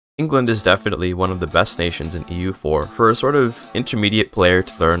England is definitely one of the best nations in EU4 for a sort of intermediate player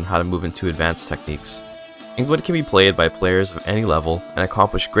to learn how to move into advanced techniques. England can be played by players of any level and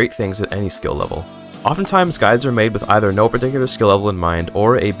accomplish great things at any skill level. Oftentimes guides are made with either no particular skill level in mind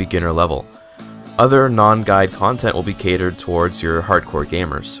or a beginner level. Other non-guide content will be catered towards your hardcore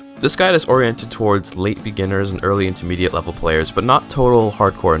gamers. This guide is oriented towards late beginners and early intermediate level players, but not total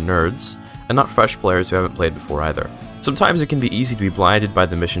hardcore nerds, and not fresh players who haven't played before either. Sometimes it can be easy to be blinded by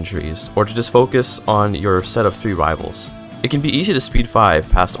the mission trees, or to just focus on your set of 3 rivals. It can be easy to speed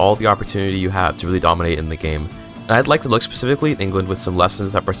 5 past all the opportunity you have to really dominate in the game, and I'd like to look specifically at England with some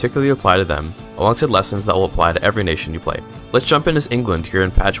lessons that particularly apply to them, alongside lessons that will apply to every nation you play. Let's jump in as England here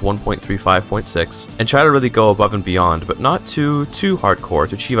in patch 1.35.6, and try to really go above and beyond, but not too hardcore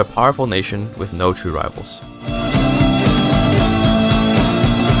to achieve a powerful nation with no true rivals.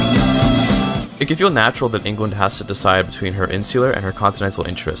 It can feel natural that England has to decide between her insular and her continental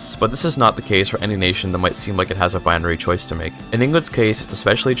interests, but this is not the case for any nation that might seem like it has a binary choice to make. In England's case, it's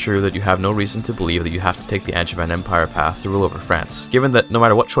especially true that you have no reason to believe that you have to take the Angevin Empire path to rule over France, given that no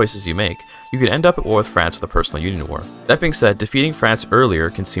matter what choices you make, you could end up at war with France with a personal union war. That being said, defeating France earlier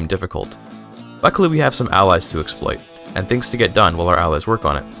can seem difficult. Luckily, we have some allies to exploit, and things to get done while our allies work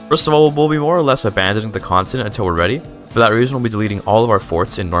on it. First of all, we'll be more or less abandoning the continent until we're ready. For that reason, we'll be deleting all of our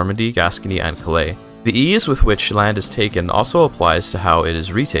forts in Normandy, Gascony, and Calais. The ease with which land is taken also applies to how it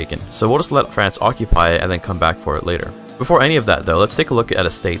is retaken, so we'll just let France occupy it and then come back for it later. Before any of that though, let's take a look at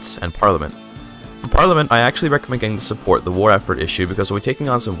estates and Parliament. For Parliament, I actually recommend getting to support the war effort issue because we'll be taking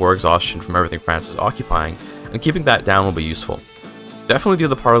on some war exhaustion from everything France is occupying, and keeping that down will be useful. Definitely do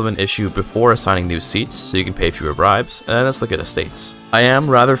the Parliament issue before assigning new seats, so you can pay fewer bribes, and then let's look at estates. I am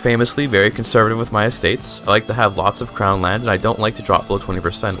rather famously very conservative with my estates. I like to have lots of crown land, and I don't like to drop below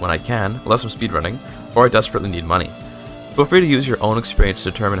 20% when I can, unless I'm speedrunning, or I desperately need money. Feel free to use your own experience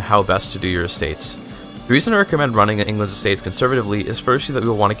to determine how best to do your estates. The reason I recommend running England's estates conservatively is firstly that we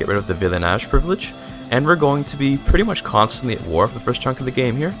will want to get rid of the villeinage privilege, and we're going to be pretty much constantly at war for the first chunk of the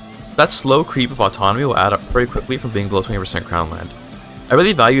game here. That slow creep of autonomy will add up pretty quickly from being below 20% crown land. I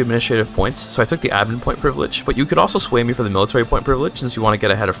really value administrative points, so I took the admin point privilege, but you could also sway me for the military point privilege since you want to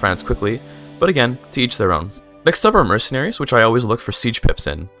get ahead of France quickly, but again, to each their own. Next up are mercenaries, which I always look for siege pips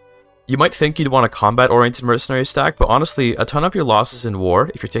in. You might think you'd want a combat-oriented mercenary stack, but honestly, a ton of your losses in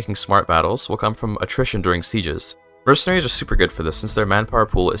war, if you're taking smart battles, will come from attrition during sieges. Mercenaries are super good for this since their manpower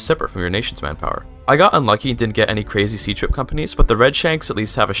pool is separate from your nation's manpower. I got unlucky and didn't get any crazy siege pip companies, but the Red Shanks at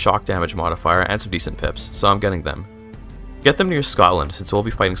least have a shock damage modifier and some decent pips, so I'm getting them. Get them near Scotland, since we'll be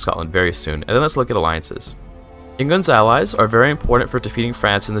fighting Scotland very soon, and then let's look at alliances. England's allies are very important for defeating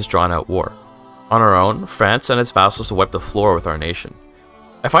France in this drawn-out war. On our own, France and its vassals will wipe the floor with our nation.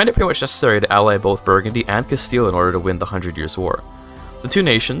 I find it pretty much necessary to ally both Burgundy and Castile in order to win the 100 Years' War. The two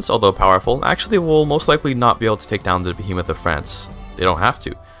nations, although powerful, actually will most likely not be able to take down the behemoth of France. They don't have to.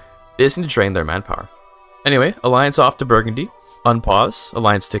 They just need to drain their manpower. Anyway, alliance off to Burgundy, unpause,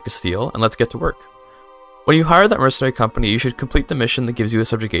 alliance to Castile, and let's get to work. When you hire that mercenary company, you should complete the mission that gives you a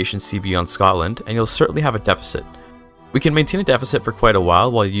subjugation CB on Scotland, and you'll certainly have a deficit. We can maintain a deficit for quite a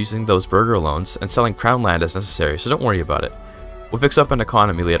while using those burgher loans and selling crown land as necessary, so don't worry about it. We'll fix up an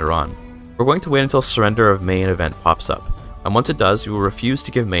economy later on. We're going to wait until surrender of Maine event pops up, and once it does, we will refuse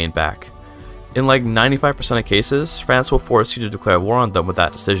to give Maine back. In like 95% of cases, France will force you to declare war on them with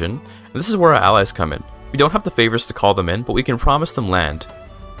that decision, and this is where our allies come in. We don't have the favors to call them in, but we can promise them land.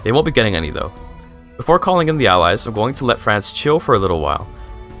 They won't be getting any though. Before calling in the allies, I'm going to let France chill for a little while.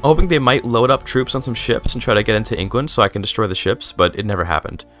 I'm hoping they might load up troops on some ships and try to get into England so I can destroy the ships, but it never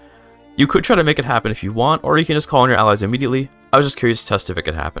happened. You could try to make it happen if you want, or you can just call on your allies immediately. I was just curious to test if it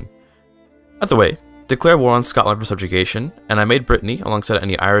could happen. Either way, declare war on Scotland for subjugation, and I made Brittany, alongside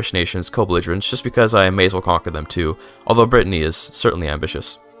any Irish nations, co-belligerents just because I may as well conquer them too, although Brittany is certainly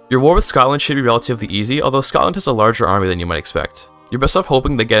ambitious. Your war with Scotland should be relatively easy, although Scotland has a larger army than you might expect. You're best off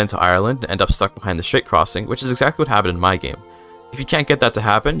hoping they get into Ireland and end up stuck behind the Strait Crossing, which is exactly what happened in my game. If you can't get that to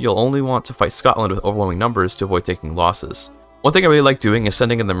happen, you'll only want to fight Scotland with overwhelming numbers to avoid taking losses. One thing I really like doing is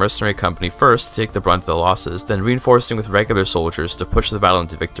sending in the mercenary company first to take the brunt of the losses, then reinforcing with regular soldiers to push the battle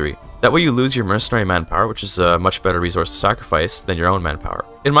into victory. That way you lose your mercenary manpower, which is a much better resource to sacrifice than your own manpower.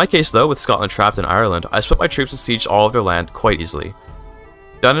 In my case though, with Scotland trapped in Ireland, I split my troops and sieged all of their land quite easily.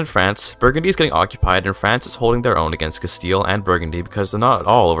 Done in France, Burgundy is getting occupied and France is holding their own against Castile and Burgundy because they're not at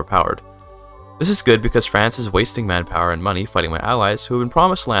all overpowered. This is good because France is wasting manpower and money fighting my allies who have been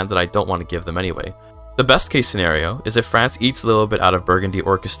promised land that I don't want to give them anyway. The best case scenario is if France eats a little bit out of Burgundy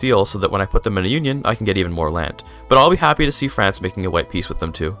or Castile so that when I put them in a union, I can get even more land. But I'll be happy to see France making a white peace with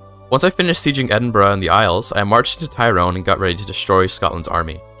them too. Once I finished sieging Edinburgh and the Isles, I marched into Tyrone and got ready to destroy Scotland's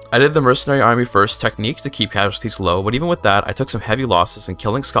army. I did the mercenary army first technique to keep casualties low, but even with that, I took some heavy losses and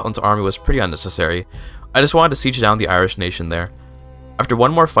killing Scotland's army was pretty unnecessary. I just wanted to siege down the Irish nation there. After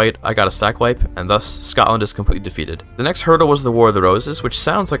one more fight, I got a stack wipe, and thus Scotland is completely defeated. The next hurdle was the War of the Roses, which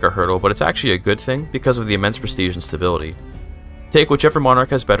sounds like a hurdle, but it's actually a good thing because of the immense prestige and stability. Take whichever monarch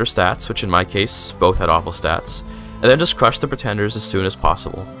has better stats, which in my case, both had awful stats, and then just crush the pretenders as soon as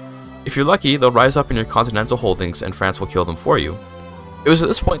possible. If you're lucky, they'll rise up in your continental holdings and France will kill them for you. It was at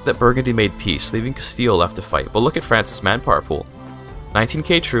this point that Burgundy made peace, leaving Castile left to fight, but look at France's manpower pool.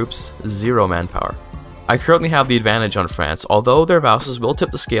 19k troops, 0 manpower. I currently have the advantage on France, although their vassals will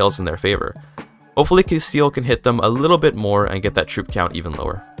tip the scales in their favor. Hopefully Castile can hit them a little bit more and get that troop count even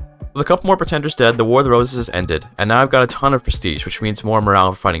lower. With a couple more pretenders dead, the War of the Roses is ended, and now I've got a ton of prestige, which means more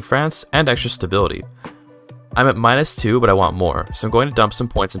morale for fighting France and extra stability. I'm at -2, but I want more, so I'm going to dump some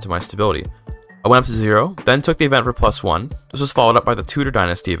points into my stability. I went up to 0, then took the event for +1. This was followed up by the Tudor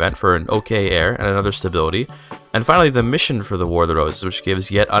Dynasty event for an OK heir and another stability, and finally the mission for the War of the Roses, which gives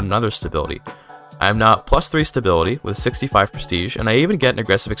yet another stability. I am now +3 stability with 65 prestige, and I even get an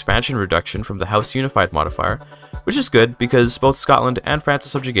aggressive expansion reduction from the House Unified modifier, which is good because both Scotland and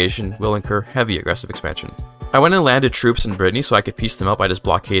France's subjugation will incur heavy aggressive expansion. I went and landed troops in Brittany so I could piece them out by just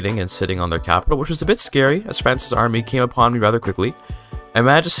blockading and sitting on their capital, which was a bit scary as France's army came upon me rather quickly. I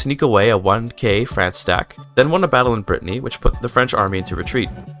managed to sneak away a 1k France stack, then won a battle in Brittany, which put the French army into retreat.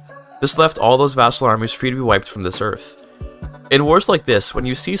 This left all those vassal armies free to be wiped from this earth. In wars like this, when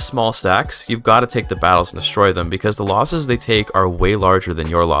you see small stacks, you've got to take the battles and destroy them because the losses they take are way larger than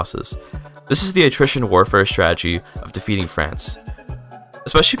your losses. This is the attrition warfare strategy of defeating France.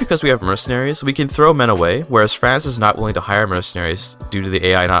 Especially because we have mercenaries, we can throw men away, whereas France is not willing to hire mercenaries due to the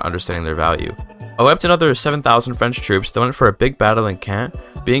AI not understanding their value. I wiped another 7,000 French troops, then went for a big battle in Caen,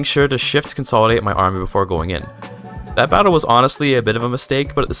 being sure to shift consolidate my army before going in. That battle was honestly a bit of a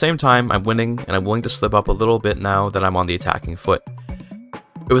mistake, but at the same time, I'm winning, and I'm willing to slip up a little bit now that I'm on the attacking foot.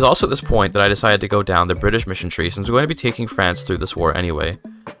 It was also at this point that I decided to go down the British mission tree, since we're going to be taking France through this war anyway.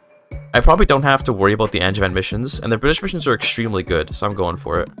 I probably don't have to worry about the Angevin missions, and the British missions are extremely good, so I'm going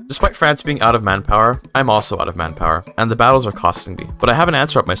for it. Despite France being out of manpower, I'm also out of manpower, and the battles are costing me, but I have an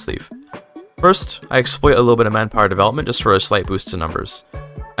answer up my sleeve. First, I exploit a little bit of manpower development just for a slight boost to numbers.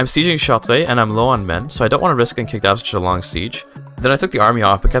 I'm sieging Chartres and I'm low on men, so I don't want to risk getting kicked out of such a long siege. Then I took the army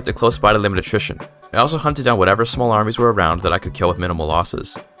off but kept it close by to limit attrition. I also hunted down whatever small armies were around that I could kill with minimal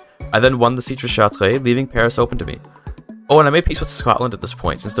losses. I then won the siege for Chartres, leaving Paris open to me. Oh, and I made peace with Scotland at this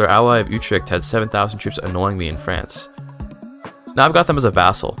point, since their ally of Utrecht had 7,000 troops annoying me in France. Now I've got them as a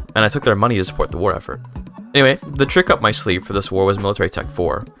vassal, and I took their money to support the war effort. Anyway, the trick up my sleeve for this war was Military Tech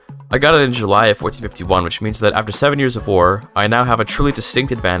 4. I got it in July of 1451, which means that after 7 years of war, I now have a truly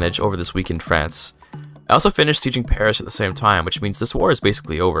distinct advantage over this weakened France. I also finished sieging Paris at the same time, which means this war is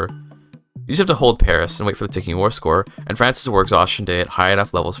basically over. You just have to hold Paris and wait for the ticking war score, and France's war exhaustion day at high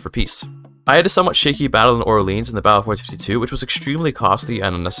enough levels for peace. I had a somewhat shaky battle in Orleans in the Battle of 1452, which was extremely costly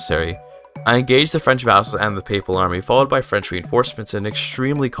and unnecessary. I engaged the French vassals and the Papal army, followed by French reinforcements in an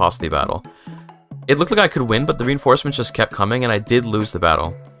extremely costly battle. It looked like I could win, but the reinforcements just kept coming, and I did lose the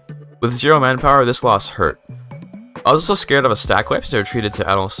battle. With 0 manpower, this loss hurt. I was also scared of a stack wipe, so I retreated to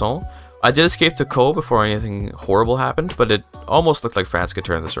Alençon. I did escape to Caux before anything horrible happened, but it almost looked like France could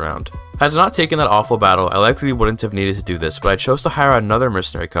turn this around. Had I not taken that awful battle, I likely wouldn't have needed to do this, but I chose to hire another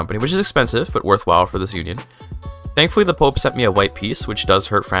mercenary company, which is expensive, but worthwhile for this union. Thankfully, the Pope sent me a white peace, which does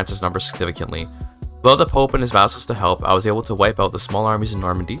hurt France's numbers significantly. Without the Pope and his vassals to help, I was able to wipe out the small armies in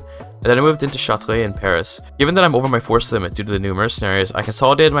Normandy, and then I moved into Chartres and Paris. Given that I'm over my force limit due to the new mercenaries, I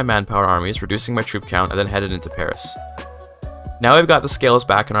consolidated my manpower armies, reducing my troop count, and then headed into Paris. Now we've got the scales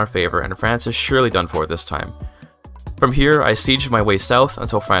back in our favor, and France is surely done for this time. From here, I sieged my way south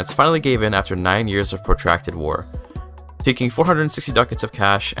until France finally gave in after 9 years of protracted war. Taking 460 ducats of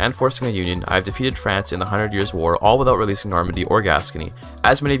cash and forcing a union, I have defeated France in the 100 Years' War, all without releasing Normandy or Gascony,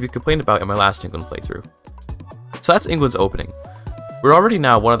 as many of you complained about in my last England playthrough. So that's England's opening. We're already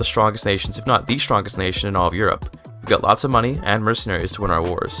now one of the strongest nations, if not the strongest nation in all of Europe. We've got lots of money and mercenaries to win our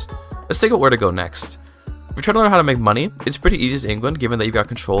wars. Let's think about where to go next. If you're trying to learn how to make money, it's pretty easy as England given that you've got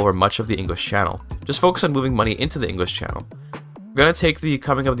control over much of the English Channel. Just focus on moving money into the English Channel. We're going to take the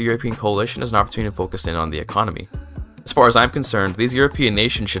coming of the European coalition as an opportunity to focus in on the economy. As far as I'm concerned, these European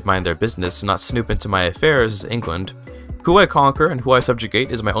nations should mind their business and not snoop into my affairs as England. Who I conquer and who I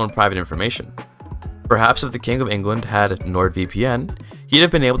subjugate is my own private information. Perhaps if the King of England had NordVPN, he'd have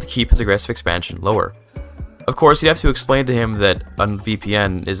been able to keep his aggressive expansion lower. Of course, you'd have to explain to him that a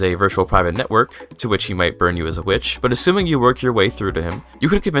VPN is a virtual private network, to which he might burn you as a witch, but assuming you work your way through to him, you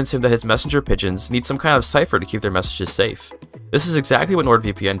could convince him that his messenger pigeons need some kind of cipher to keep their messages safe. This is exactly what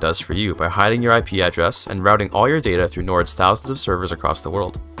NordVPN does for you by hiding your IP address and routing all your data through Nord's thousands of servers across the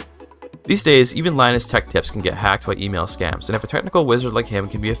world. These days, even Linus Tech Tips can get hacked by email scams, and if a technical wizard like him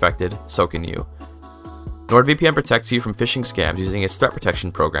can be affected, so can you. NordVPN protects you from phishing scams using its threat protection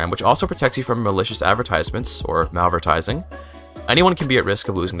program, which also protects you from malicious advertisements, or malvertising. Anyone can be at risk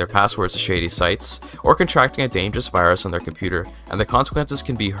of losing their passwords to shady sites, or contracting a dangerous virus on their computer, and the consequences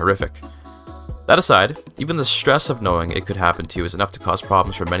can be horrific. That aside, even the stress of knowing it could happen to you is enough to cause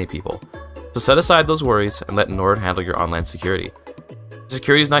problems for many people. So set aside those worries and let Nord handle your online security. If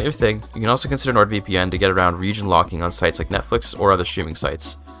security is not your thing, you can also consider NordVPN to get around region locking on sites like Netflix or other streaming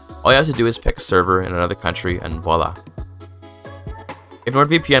sites. All you have to do is pick a server in another country and voila. If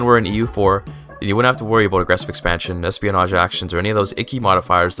NordVPN were in EU4, then you wouldn't have to worry about aggressive expansion, espionage actions, or any of those icky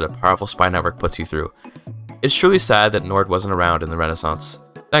modifiers that a powerful spy network puts you through. It's truly sad that Nord wasn't around in the Renaissance.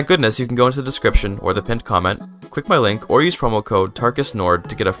 Thank goodness you can go into the description or the pinned comment, click my link, or use promo code TARKUSNORD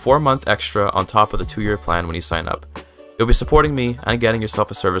to get a 4-month extra on top of the 2-year plan when you sign up. You'll be supporting me and getting yourself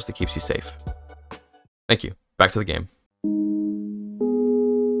a service that keeps you safe. Thank you. Back to the game.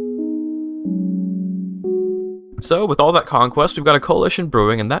 So, with all that conquest, we've got a coalition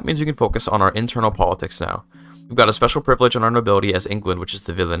brewing, and that means we can focus on our internal politics now. We've got a special privilege on our nobility as England, which is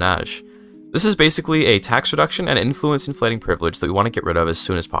the villeinage. This is basically a tax reduction and influence-inflating privilege that we want to get rid of as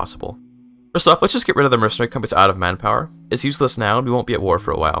soon as possible. First off, let's just get rid of the mercenary companies out of manpower. It's useless now, and we won't be at war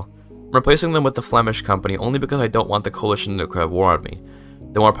for a while. I'm replacing them with the Flemish company only because I don't want the coalition to declare war on me.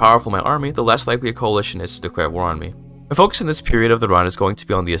 The more powerful my army, the less likely a coalition is to declare war on me. My focus in this period of the run is going to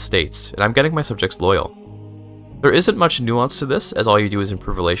be on the estates, and I'm getting my subjects loyal. There isn't much nuance to this, as all you do is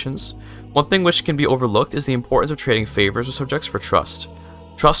improve relations. One thing which can be overlooked is the importance of trading favors with subjects for trust.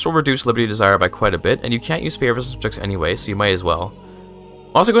 Trust will reduce liberty desire by quite a bit, and you can't use favors with subjects anyway, so you might as well.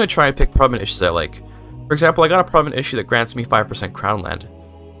 I'm also going to try and pick prominent issues I like. For example, I got a prominent issue that grants me 5% crown land.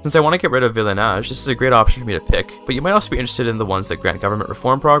 Since I want to get rid of villeinage, this is a great option for me to pick, but you might also be interested in the ones that grant government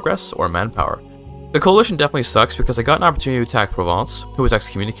reform progress or manpower. The coalition definitely sucks because I got an opportunity to attack Provence, who was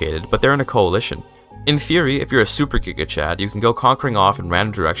excommunicated, but they're in a coalition. In theory, if you're a super Giga Chad, you can go conquering off in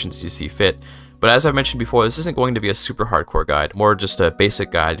random directions as you see fit, but as I've mentioned before, this isn't going to be a super hardcore guide, more just a basic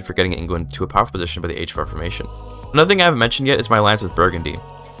guide for getting England to a powerful position by the Age of Reformation. Another thing I haven't mentioned yet is my alliance with Burgundy.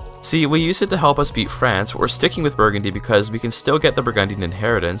 See, we used it to help us beat France, but we're sticking with Burgundy because we can still get the Burgundian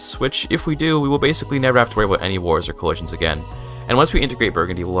inheritance, which, if we do, we will basically never have to worry about any wars or coalitions again, and once we integrate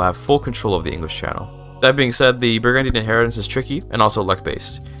Burgundy, we'll have full control of the English Channel. That being said, the Burgundian inheritance is tricky, and also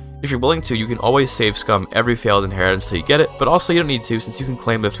luck-based. If you're willing to, you can always save scum every failed inheritance till you get it, but also you don't need to since you can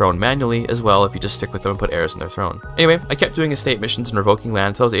claim the throne manually as well if you just stick with them and put heirs on their throne. Anyway, I kept doing estate missions and revoking land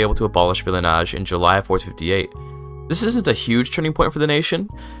until I was able to abolish villeinage in July of 458. This isn't a huge turning point for the nation,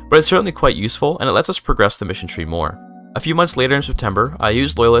 but it's certainly quite useful and it lets us progress the mission tree more. A few months later in September, I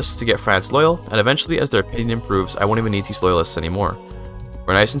used loyalists to get France loyal, and eventually as their opinion improves, I won't even need to use loyalists anymore.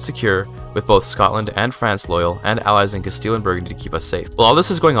 We're nice and secure, with both Scotland and France loyal, and allies in Castile and Burgundy to keep us safe. While all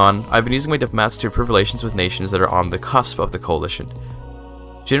this is going on, I've been using my diplomats to improve relations with nations that are on the cusp of the coalition.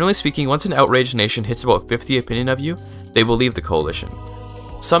 Generally speaking, once an outraged nation hits about 50 opinion of you, they will leave the coalition.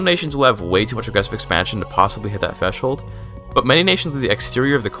 Some nations will have way too much aggressive expansion to possibly hit that threshold, but many nations of the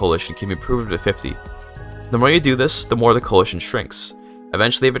exterior of the coalition can be improved to 50. The more you do this, the more the coalition shrinks.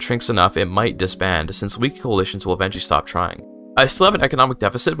 Eventually, if it shrinks enough, it might disband, since weak coalitions will eventually stop trying. I still have an economic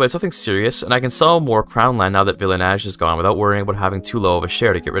deficit, but it's nothing serious, and I can sell more crown land now that villeinage is gone without worrying about having too low of a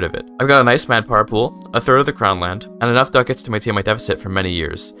share to get rid of it. I've got a nice manpower pool, a third of the crown land, and enough ducats to maintain my deficit for many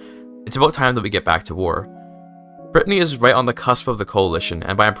years. It's about time that we get back to war. Brittany is right on the cusp of the coalition,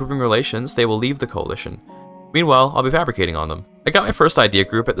 and by improving relations, they will leave the coalition. Meanwhile, I'll be fabricating on them. I got my first idea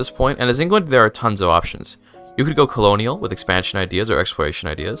group at this point, and as England, there are tons of options. You could go colonial with expansion ideas or exploration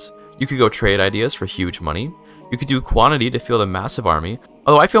ideas. You could go trade ideas for huge money. You could do quantity to field a massive army,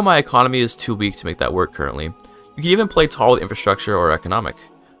 although I feel my economy is too weak to make that work currently. You could even play tall with infrastructure or economic.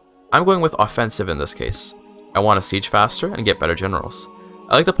 I'm going with offensive in this case. I want to siege faster and get better generals.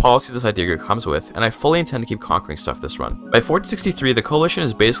 I like the policies this idea group comes with, and I fully intend to keep conquering stuff this run. By 1463, the coalition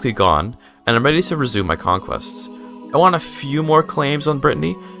is basically gone, and I'm ready to resume my conquests. I want a few more claims on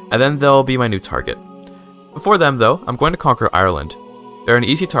Brittany, and then they'll be my new target. Before them, though, I'm going to conquer Ireland. They're an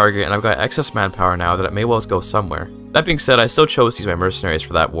easy target, and I've got excess manpower now that it may well go somewhere. That being said, I still chose to use my mercenaries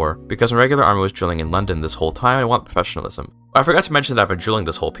for that war, because my regular army was drilling in London this whole time and I want professionalism. I forgot to mention that I've been drilling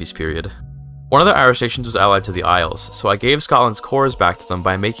this whole peace period. One of the Irish nations was allied to the Isles, so I gave Scotland's cores back to them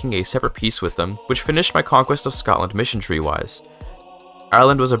by making a separate peace with them, which finished my conquest of Scotland mission tree-wise.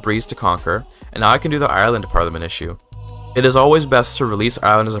 Ireland was a breeze to conquer, and now I can do the Ireland Parliament issue. It is always best to release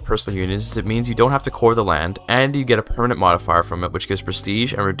Ireland as a personal union, since it means you don't have to core the land, and you get a permanent modifier from it which gives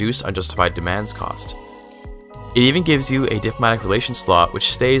prestige and reduced unjustified demands cost. It even gives you a diplomatic relations slot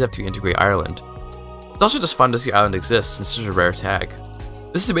which stays after you integrate Ireland. It's also just fun to see Ireland exist since it's a rare tag.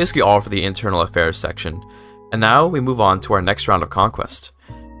 This is basically all for the internal affairs section, and now we move on to our next round of conquest.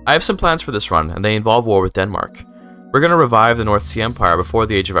 I have some plans for this run, and they involve war with Denmark. We're going to revive the North Sea Empire before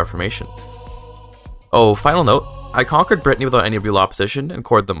the Age of Reformation. Oh, final note, I conquered Brittany without any real opposition and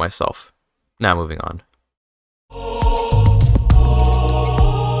cored them myself. Now moving on.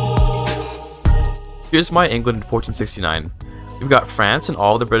 Here's my England in 1469. We've got France and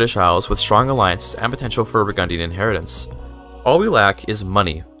all the British Isles with strong alliances and potential for a Burgundian inheritance. All we lack is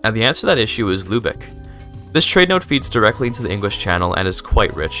money, and the answer to that issue is Lubeck. This trade node feeds directly into the English Channel and is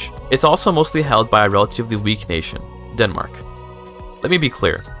quite rich. It's also mostly held by a relatively weak nation, Denmark. Let me be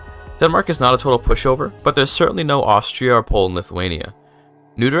clear, Denmark is not a total pushover, but there's certainly no Austria or Poland, Lithuania.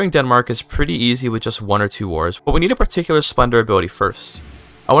 Neutering Denmark is pretty easy with just 1 or 2 wars, but we need a particular splendor ability first.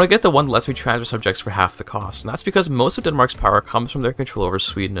 I want to get the one that lets me transfer subjects for half the cost, and that's because most of Denmark's power comes from their control over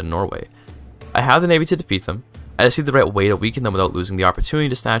Sweden and Norway. I have the navy to defeat them. I just need the right way to weaken them without losing the opportunity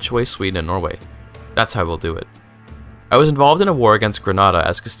to snatch away Sweden and Norway. That's how we'll do it. I was involved in a war against Granada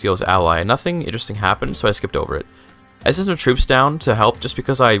as Castille's ally, and nothing interesting happened, so I skipped over it. I sent some troops down to help just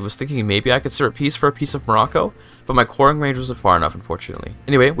because I was thinking maybe I could start peace for a piece of Morocco, but my coring range wasn't far enough, unfortunately.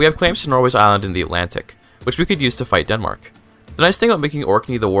 Anyway, we have claims to Norway's island in the Atlantic, which we could use to fight Denmark. The nice thing about making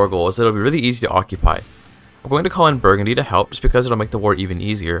Orkney the war goal is that it'll be really easy to occupy. I'm going to call in Burgundy to help just because it'll make the war even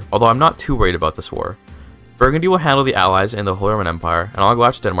easier, although I'm not too worried about this war. Burgundy will handle the allies in the Holy Roman Empire, and I'll go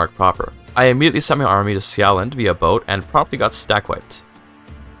after Denmark proper. I immediately sent my army to Sealand via boat and promptly got stack wiped.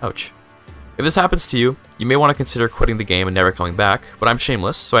 Ouch. If this happens to you, you may want to consider quitting the game and never coming back, but I'm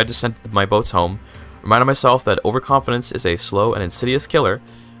shameless, so I just sent my boats home, reminded myself that overconfidence is a slow and insidious killer,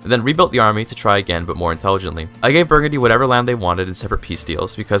 and then rebuilt the army to try again but more intelligently. I gave Burgundy whatever land they wanted in separate peace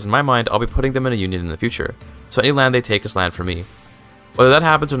deals, because in my mind I'll be putting them in a union in the future, so any land they take is land for me. Whether that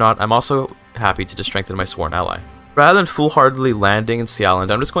happens or not, I'm also happy to just strengthen my sworn ally. Rather than foolhardily landing in Sealand,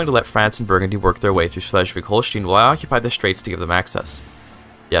 I'm just going to let France and Burgundy work their way through Schleswig-Holstein while I occupy the straits to give them access.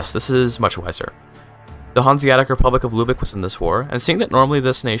 Yes, this is much wiser. The Hanseatic Republic of Lubeck was in this war, and seeing that normally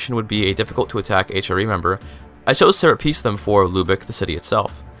this nation would be a difficult to attack HRE member, I chose to repeat them for Lubeck, the city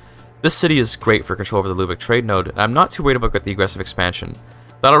itself. This city is great for control over the Lubeck trade node, and I'm not too worried about the aggressive expansion.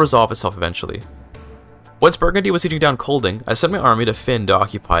 That'll resolve itself eventually. Once Burgundy was sieging down Kolding, I sent my army to Finn to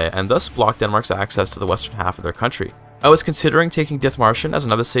occupy it and thus block Denmark's access to the western half of their country. I was considering taking Dithmarschen as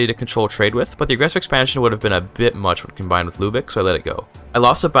another city to control trade with, but the aggressive expansion would have been a bit much when combined with Lubeck, so I let it go. I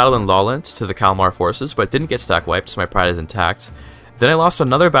lost a battle in Lolland to the Kalmar forces, but didn't get stack wiped, so my pride is intact. Then I lost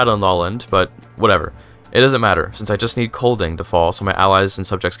another battle in Lolland, but whatever. It doesn't matter, since I just need Kolding to fall so my allies and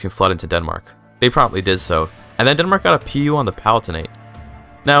subjects can flood into Denmark. They promptly did so, and then Denmark got a PU on the Palatinate.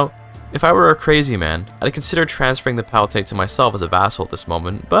 Now, if I were a crazy man, I'd consider transferring the Palatinate to myself as a vassal at this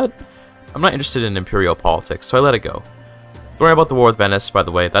moment, but I'm not interested in imperial politics, so I let it go. Don't worry about the war with Venice, by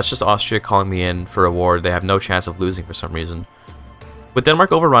the way, that's just Austria calling me in for a war they have no chance of losing for some reason. With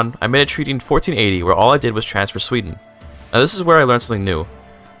Denmark overrun, I made a treaty in 1480 where all I did was transfer Sweden. Now this is where I learned something new.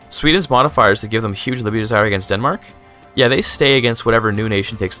 Sweden's modifiers that give them huge liberty desire against Denmark? Yeah, they stay against whatever new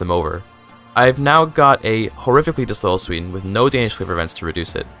nation takes them over. I've now got a horrifically disloyal Sweden with no Danish flavor events to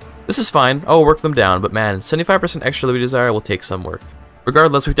reduce it. This is fine, I'll work them down, but man, 75% extra liberty desire will take some work.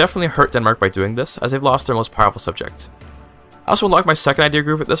 Regardless, we've definitely hurt Denmark by doing this, as they've lost their most powerful subject. I also unlocked my second idea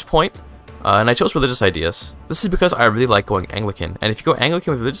group at this point, and I chose religious ideas. This is because I really like going Anglican, and if you go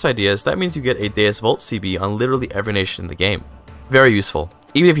Anglican with religious ideas, that means you get a Deus Vult CB on literally every nation in the game. Very useful.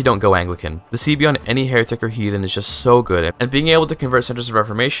 Even if you don't go Anglican, the CB on any heretic or heathen is just so good, and being able to convert centers of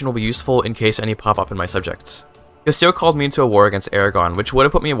reformation will be useful in case any pop up in my subjects. Castile called me into a war against Aragon, which would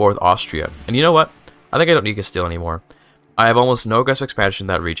have put me at war with Austria, and you know what? I think I don't need Castile anymore. I have almost no aggressive expansion in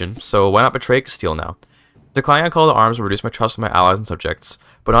that region, so why not betray Castile now? Declining a call to arms will reduce my trust in my allies and subjects,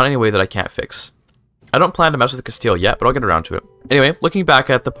 but not in any way that I can't fix. I don't plan to mess with Castile yet, but I'll get around to it. Anyway, looking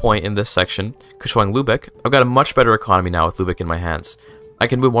back at the point in this section, controlling Lubeck, I've got a much better economy now with Lubeck in my hands. I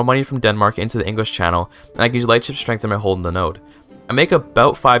can move more money from Denmark into the English Channel, and I can use lightships to strengthen my hold in the node. I make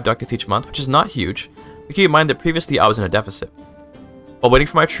about 5 ducats each month, which is not huge, but keep in mind that previously I was in a deficit. While waiting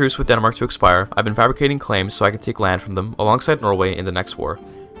for my truce with Denmark to expire, I've been fabricating claims so I can take land from them alongside Norway in the next war.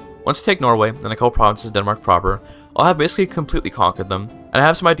 Once I take Norway, and a couple provinces of Denmark proper, I'll have basically completely conquered them, And I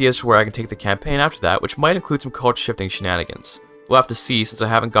have some ideas for where I can take the campaign after that, which might include some culture shifting shenanigans. We'll have to see since I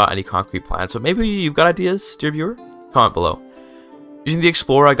haven't got any concrete plans, but maybe you've got ideas, dear viewer? Comment below. Using the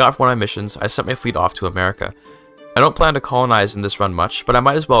Explorer I got for one of my missions, I sent my fleet off to America. I don't plan to colonize in this run much, but I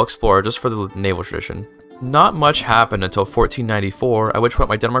might as well explore just for the naval tradition. Not much happened until 1494, at which point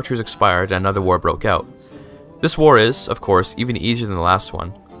my Denmark truce expired and another war broke out. This war is, of course, even easier than the last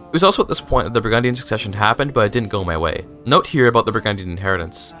one. It was also at this point that the Burgundian succession happened, but it didn't go my way. Note here about the Burgundian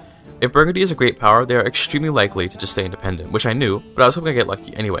inheritance. If Burgundy is a great power, they are extremely likely to just stay independent, which I knew, but I was hoping to get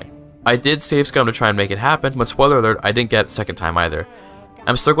lucky anyway. I did save scum to try and make it happen, but spoiler alert, I didn't get it the second time either.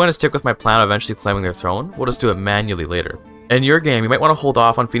 I'm still going to stick with my plan of eventually claiming their throne, we'll just do it manually later. In your game, you might want to hold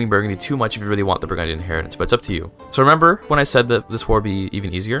off on feeding Burgundy too much if you really want the Burgundian inheritance, but it's up to you. So remember when I said that this war would be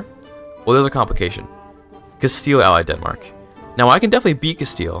even easier? Well, there's a complication. Castile allied Denmark. Now I can definitely beat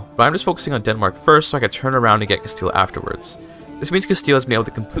Castile, but I'm just focusing on Denmark first so I can turn around and get Castile afterwards. This means Castile has been able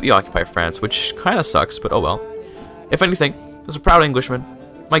to completely occupy France, which kinda sucks, but oh well. If anything, as a proud Englishman,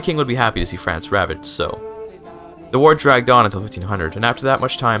 my king would be happy to see France ravaged, so. The war dragged on until 1500, and after that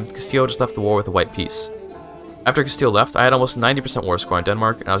much time, Castile just left the war with a white peace. After Castile left, I had almost 90% war score in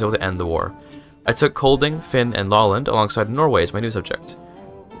Denmark, and I was able to end the war. I took Kolding, Finn, and Lolland alongside Norway as my new subject.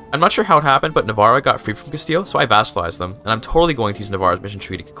 I'm not sure how it happened, but Navarra got free from Castile, so I vassalized them, and I'm totally going to use Navarra's mission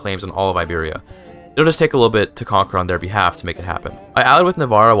tree to get claims on all of Iberia. It'll just take a little bit to conquer on their behalf to make it happen. I allied with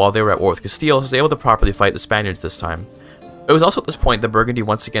Navarra while they were at war with Castile, so I was able to properly fight the Spaniards this time. It was also at this point that Burgundy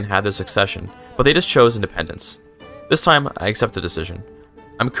once again had their succession, but they just chose independence. This time, I accept the decision.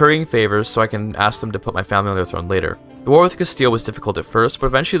 I'm currying favors so I can ask them to put my family on their throne later. The war with Castile was difficult at first, but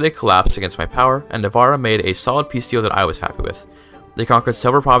eventually they collapsed against my power, and Navarra made a solid peace deal that I was happy with. They conquered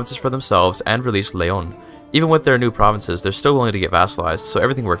several provinces for themselves and released Leon. Even with their new provinces, they're still willing to get vassalized, so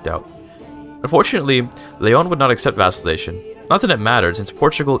everything worked out. Unfortunately, Leon would not accept vassalization. Not that it mattered, since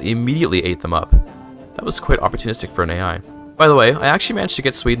Portugal immediately ate them up. That was quite opportunistic for an AI. By the way, I actually managed to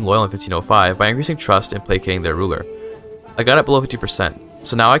get Sweden loyal in 1505 by increasing trust and placating their ruler. I got it below 50%,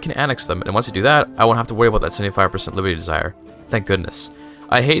 so now I can annex them, and once I do that, I won't have to worry about that 75% liberty desire. Thank goodness.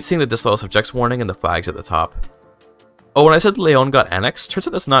 I hate seeing the disloyal subjects warning and the flags at the top. Oh, when I said Leon got annexed, turns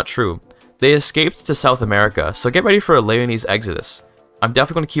out that's not true. They escaped to South America, so get ready for a Leonese exodus. I'm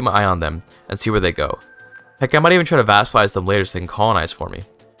definitely going to keep my eye on them and see where they go. Heck, I might even try to vassalize them later so they can colonize for me.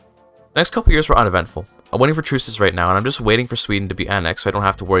 The next couple years were uneventful. I'm waiting for truces right now, and I'm just waiting for Sweden to be annexed so I don't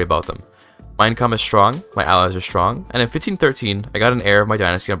have to worry about them. My income is strong, my allies are strong, and in 1513, I got an heir of my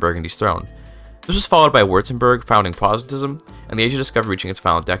dynasty on Burgundy's throne. This was followed by Württemberg founding Protestantism, and the Age of Discovery reaching its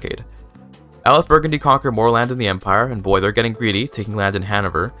final decade. I let Burgundy conquer more land in the Empire, and boy, they're getting greedy, taking land in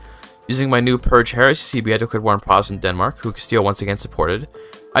Hanover. Using my new Purge Heresy CB, I declared war on Protestant Denmark, who Castile once again supported.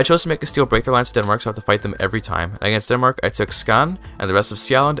 I chose to make Castile break their lines to Denmark so I have to fight them every time, and against Denmark I took Skan and the rest of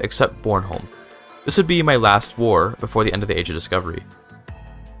Sealand except Bornholm. This would be my last war before the end of the Age of Discovery.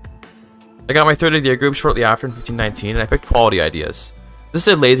 I got my third idea group shortly after in 1519, and I picked quality ideas. This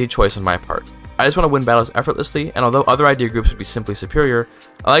is a lazy choice on my part. I just want to win battles effortlessly, and although other idea groups would be simply superior,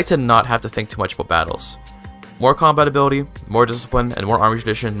 I like to not have to think too much about battles. More combat ability, more discipline, and more army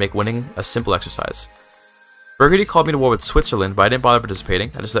tradition make winning a simple exercise. Burgundy called me to war with Switzerland, but I didn't bother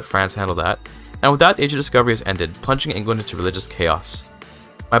participating, I just let France handle that, and with that the Age of Discovery has ended, plunging England into religious chaos.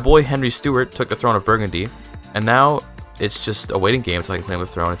 My boy Henry Stuart took the throne of Burgundy, and now it's just a waiting game until I can claim the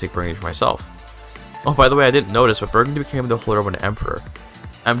throne and take Burgundy for myself. Oh, by the way, I didn't notice, but Burgundy became the holder of an emperor.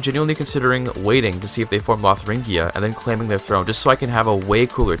 I'm genuinely considering waiting to see if they form Lotharingia and then claiming their throne just so I can have a way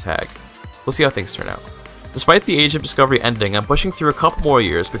cooler tag. We'll see how things turn out. Despite the Age of Discovery ending, I'm pushing through a couple more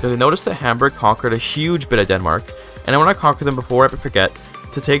years because I noticed that Hamburg conquered a huge bit of Denmark, and I want to conquer them before I forget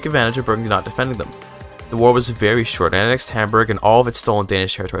to take advantage of Burgundy not defending them. The war was very short, and I annexed Hamburg and all of its stolen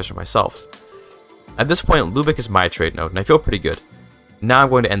Danish territories for myself. At this point, Lübeck is my trade node, and I feel pretty good. Now I'm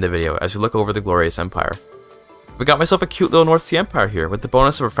going to end the video as we look over the glorious empire. We got myself a cute little North Sea Empire here, with the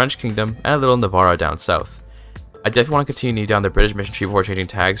bonus of a French kingdom and a little Navarra down south. I definitely want to continue down the British mission tree before changing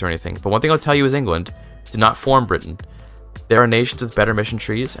tags or anything, but one thing I'll tell you is England, do not form Britain. There are nations with better mission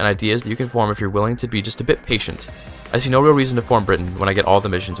trees and ideas that you can form if you're willing to be just a bit patient. I see no real reason to form Britain when I get all the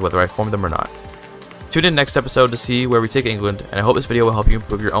missions, whether I form them or not. Tune in next episode to see where we take England, and I hope this video will help you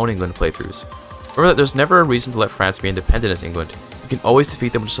improve your own England playthroughs. Remember that there's never a reason to let France be independent as England. You can always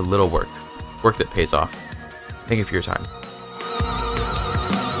defeat them with just a little work. Work that pays off. Thank you for your time.